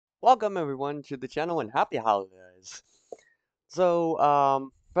Welcome everyone to the channel and happy holidays.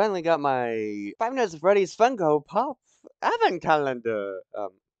 Finally got my Five Nights at Freddy's Funko Pop Advent Calendar.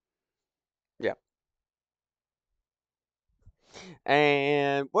 Yeah.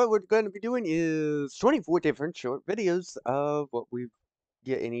 And what we're going to be doing is 24 different short videos of what we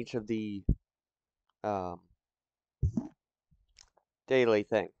get in each of the um daily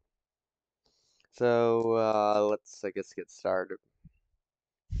thing. Let's I guess get started.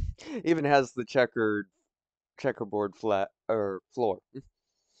 Even has the checkerboard flat or floor.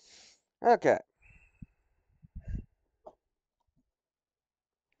 Okay.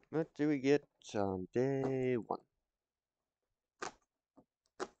 What do we get on day one?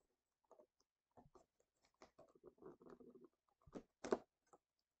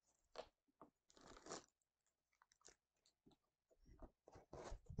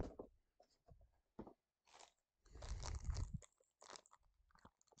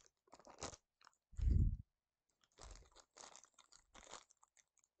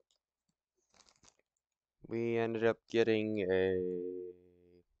 We ended up getting a...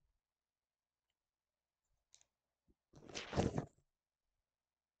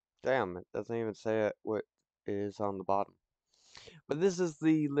 Damn, it doesn't even say what is on the bottom. But this is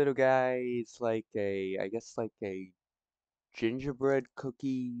the little guy. It's like I guess like a gingerbread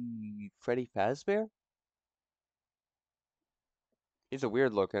cookie Freddy Fazbear? He's a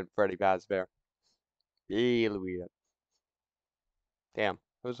weird looking Freddy Fazbear. Really weird. Damn.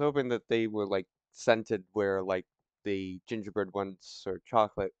 I was hoping that they were like scented where like the gingerbread ones or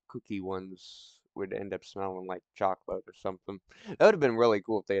chocolate cookie ones would end up smelling like chocolate or something. That would have been really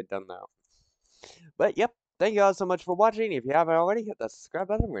cool if they had done that. But yep, thank you all so much for watching. If you haven't already, hit that subscribe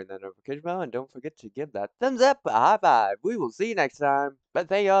button, ring that notification bell, and don't forget to give that thumbs up, a high five. We will see you next time. But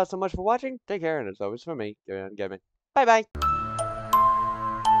thank you all so much for watching. Take care, and as always for me, Gaming. Bye bye.